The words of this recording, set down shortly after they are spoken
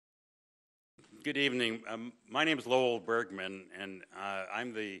Good evening. My name is Lowell Bergman, and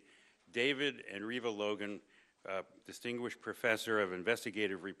I'm the David and Reva Logan Distinguished Professor of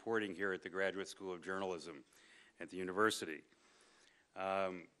Investigative Reporting here at the Graduate School of Journalism at the university.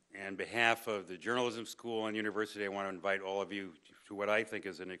 On behalf of the Journalism School and University, I want to invite all of you to what I think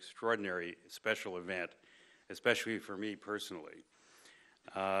is an extraordinary special event, especially for me personally.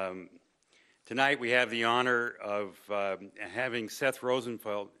 Tonight we have the honor of having Seth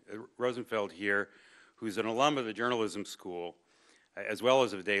Rosenfeld here, who's an alum of the Journalism School, as well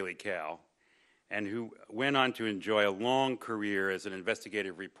as of Daily Cal, and who went on to enjoy a long career as an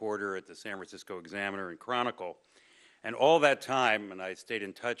investigative reporter at the San Francisco Examiner and Chronicle. And all that time, and I stayed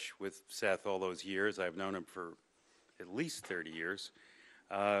in touch with Seth all those years, I've known him for at least 30 years,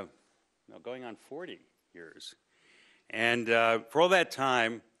 going on 40 years. And for all that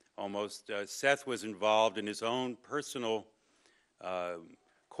time, almost, Seth was involved in his own personal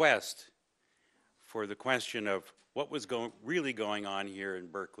quest for the question of what was really going on here in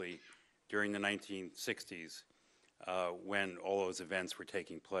Berkeley during the 1960s when all those events were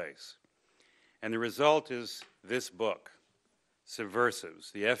taking place. And the result is this book,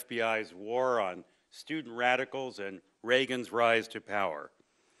 Subversives, the FBI's war on student radicals and Reagan's rise to power.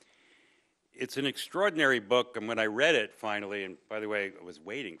 It's an extraordinary book, and when I read it finally, and by the way, I was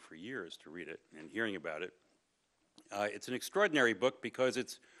waiting for years to read it and hearing about it, it's an extraordinary book because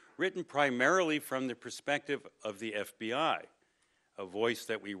it's written primarily from the perspective of the FBI, a voice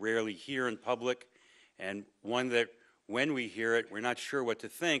that we rarely hear in public, and one that when we hear it, we're not sure what to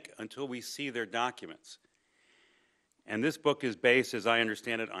think until we see their documents. And this book is based, as I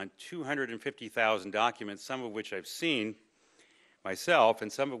understand it, on 250,000 documents, some of which I've seen myself,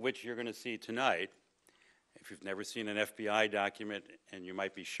 and some of which you're going to see tonight. If you've never seen an FBI document and you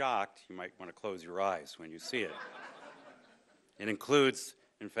might be shocked, you might want to close your eyes when you see it. It includes,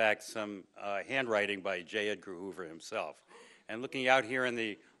 in fact, some handwriting by J. Edgar Hoover himself. And looking out here in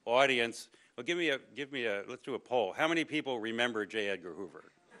the audience, well, let's do a poll. How many people remember J. Edgar Hoover?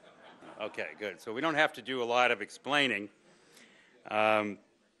 Okay, good. So we don't have to do a lot of explaining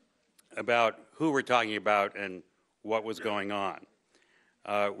about who we're talking about and what was going on.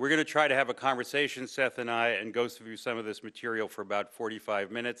 We're going to try to have a conversation, Seth and I, and go through some of this material for about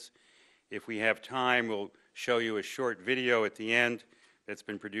 45 minutes. If we have time, we'll show you a short video at the end that's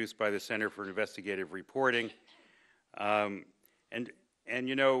been produced by the Center for Investigative Reporting. I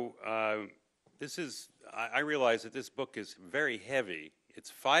realize that this book is very heavy. It's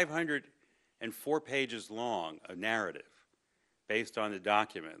 504 pages long, a narrative based on the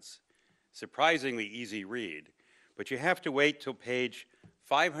documents. Surprisingly easy read. But you have to wait till page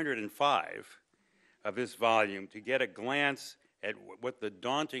 505 of this volume to get a glance at what the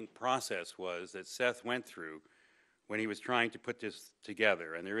daunting process was that Seth went through when he was trying to put this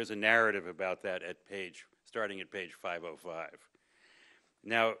together. And there is a narrative about that starting at page 505.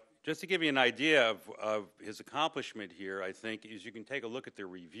 Now, just to give you an idea of his accomplishment here, I think, is you can take a look at the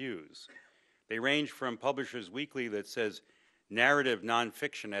reviews. They range from Publishers Weekly that says narrative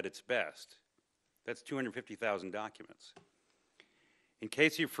nonfiction at its best. That's 250,000 documents. In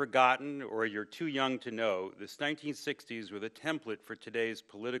case you've forgotten or you're too young to know, the 1960s were the template for today's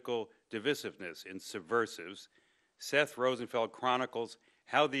political divisiveness. In Subversives, Seth Rosenfeld chronicles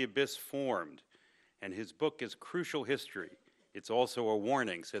how the abyss formed, and his book is crucial history. It's also a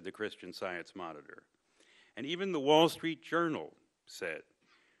warning, said the Christian Science Monitor. And even the Wall Street Journal said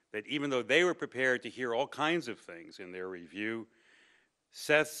that even though they were prepared to hear all kinds of things in their review,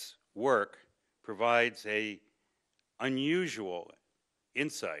 Seth's work provides an unusual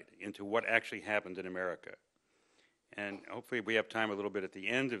insight into what actually happened in America. And hopefully we have time a little bit at the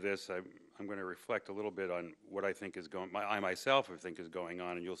end of this. I'm going to reflect a little bit on what I think is I myself think is going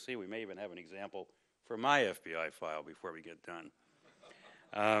on, and you'll see we may even have an example for my FBI file before we get done.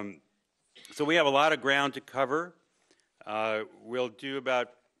 So we have a lot of ground to cover. We'll do about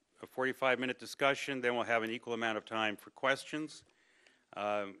a 45-minute discussion, then we'll have an equal amount of time for questions.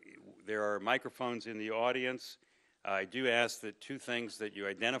 There are microphones in the audience. I do ask that two things, that you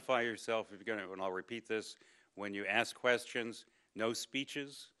identify yourself, if you're going to, and I'll repeat this, when you ask questions, no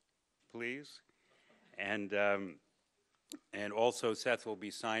speeches, please. And also Seth will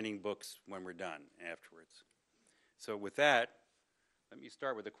be signing books when we're done afterwards. So with that, let me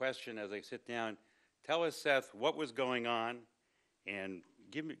start with a question as I sit down. Tell us, Seth, what was going on, and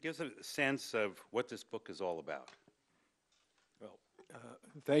give us a sense of what this book is all about. Well,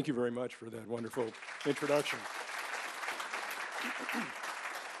 thank you very much for that wonderful introduction.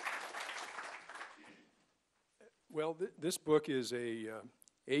 Well, this book is a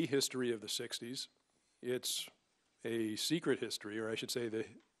history of the 60s. It's a secret history, or I should say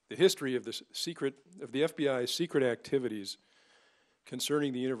the the history of the FBI's secret activities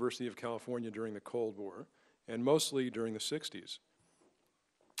concerning the University of California during the Cold War, and mostly during the 60s.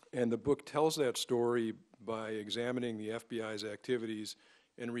 And the book tells that story by examining the FBI's activities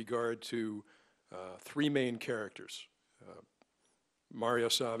in regard to three main characters. Mario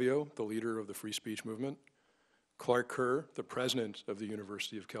Savio, the leader of the free speech movement; Clark Kerr, the president of the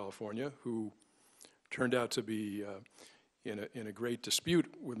University of California, who turned out to be in a great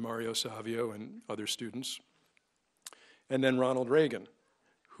dispute with Mario Savio and other students; and then Ronald Reagan,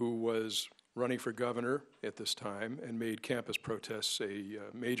 who was running for governor at this time and made campus protests a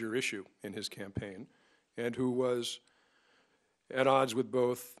major issue in his campaign, and who was at odds with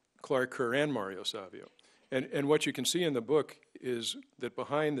both Clark Kerr and Mario Savio. And what you can see in the book is that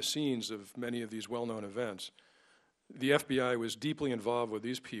behind the scenes of many of these well-known events, the FBI was deeply involved with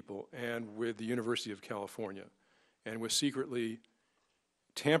these people and with the University of California, and was secretly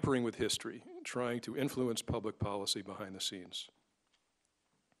tampering with history, trying to influence public policy behind the scenes.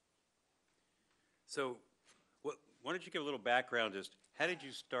 So why don't you give a little background as how did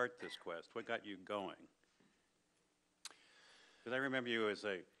you start this quest? What got you going? Because I remember you as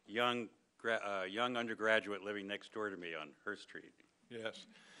a young undergraduate living next door to me on Hurst Street. Yes.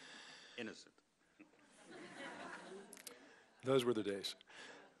 Innocent. Those were the days.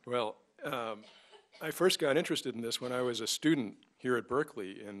 Well, I first got interested in this when I was a student here at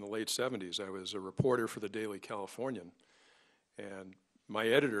Berkeley in the late 70s. I was a reporter for the Daily Californian, and my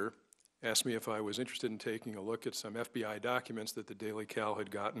editor asked me if I was interested in taking a look at some FBI documents that the Daily Cal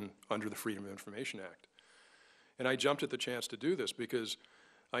had gotten under the Freedom of Information Act. And I jumped at the chance to do this because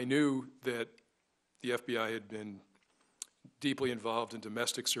I knew that the FBI had been deeply involved in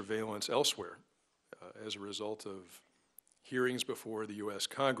domestic surveillance elsewhere. As a result of hearings before the U.S.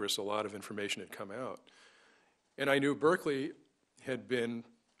 Congress, a lot of information had come out. And I knew Berkeley had been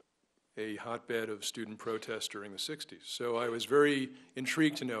a hotbed of student protests during the 60s. So I was very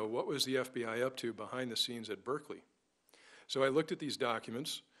intrigued to know what was the FBI up to behind the scenes at Berkeley. So I looked at these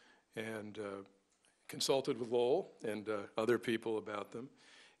documents and consulted with Lowell and other people about them,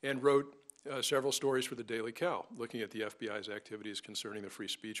 and wrote several stories for the Daily Cal, looking at the FBI's activities concerning the free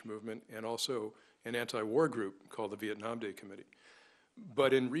speech movement, and also an anti-war group called the Vietnam Day Committee.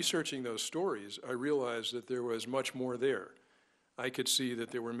 But in researching those stories, I realized that there was much more there. I could see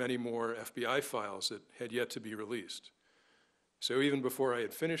that there were many more FBI files that had yet to be released. So even before I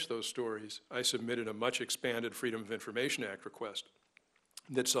had finished those stories, I submitted a much expanded Freedom of Information Act request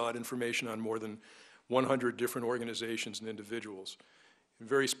that sought information on more than 100 different organizations and individuals,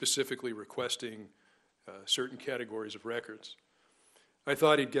 very specifically requesting certain categories of records. I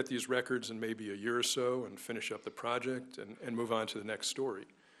thought he'd get these records in maybe a year or so and finish up the project and move on to the next story.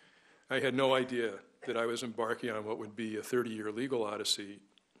 I had no idea that I was embarking on what would be a 30-year legal odyssey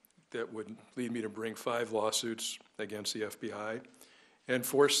that would lead me to bring 5 lawsuits against the FBI and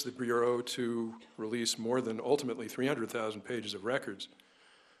force the Bureau to release more than ultimately 300,000 pages of records,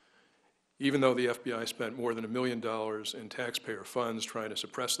 even though the FBI spent more than $1 million in taxpayer funds trying to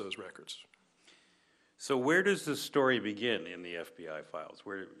suppress those records. So where does the story begin in the FBI files,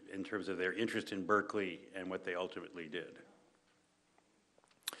 where, in terms of their interest in Berkeley and what they ultimately did?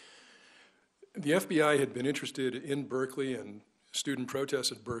 The FBI had been interested in Berkeley and student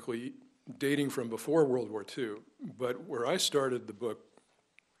protests at Berkeley dating from before World War II, but where I started the book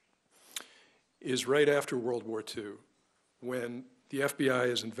is right after World War II, when the FBI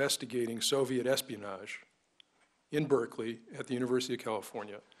is investigating Soviet espionage in Berkeley at the University of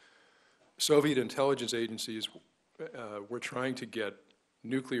California. Soviet intelligence agencies were trying to get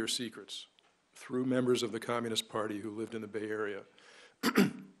nuclear secrets through members of the Communist Party who lived in the Bay Area.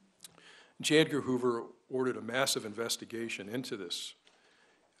 J. Edgar Hoover ordered a massive investigation into this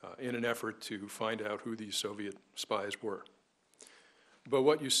in an effort to find out who these Soviet spies were. But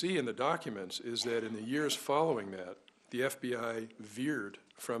what you see in the documents is that in the years following that, the FBI veered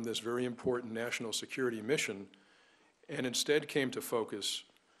from this very important national security mission and instead came to focus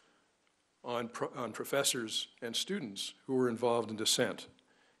on professors and students who were involved in dissent,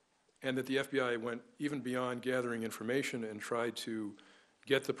 and that the FBI went even beyond gathering information and tried to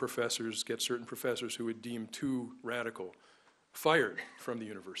get certain professors who would deem too radical fired from the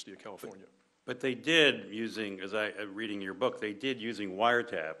University of California. But they did, as I'm reading your book, they did using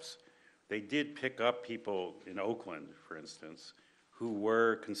wiretaps. They did pick up people in Oakland, for instance, who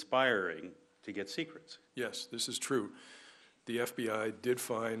were conspiring to get secrets. Yes, this is true. The FBI did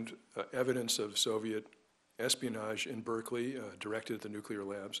find evidence of Soviet espionage in Berkeley directed at the nuclear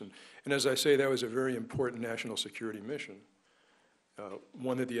labs. And as I say, that was a very important national security mission,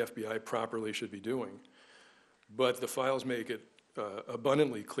 one that the FBI properly should be doing. But the files make it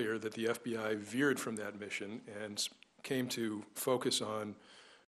abundantly clear that the FBI veered from that mission and came to focus on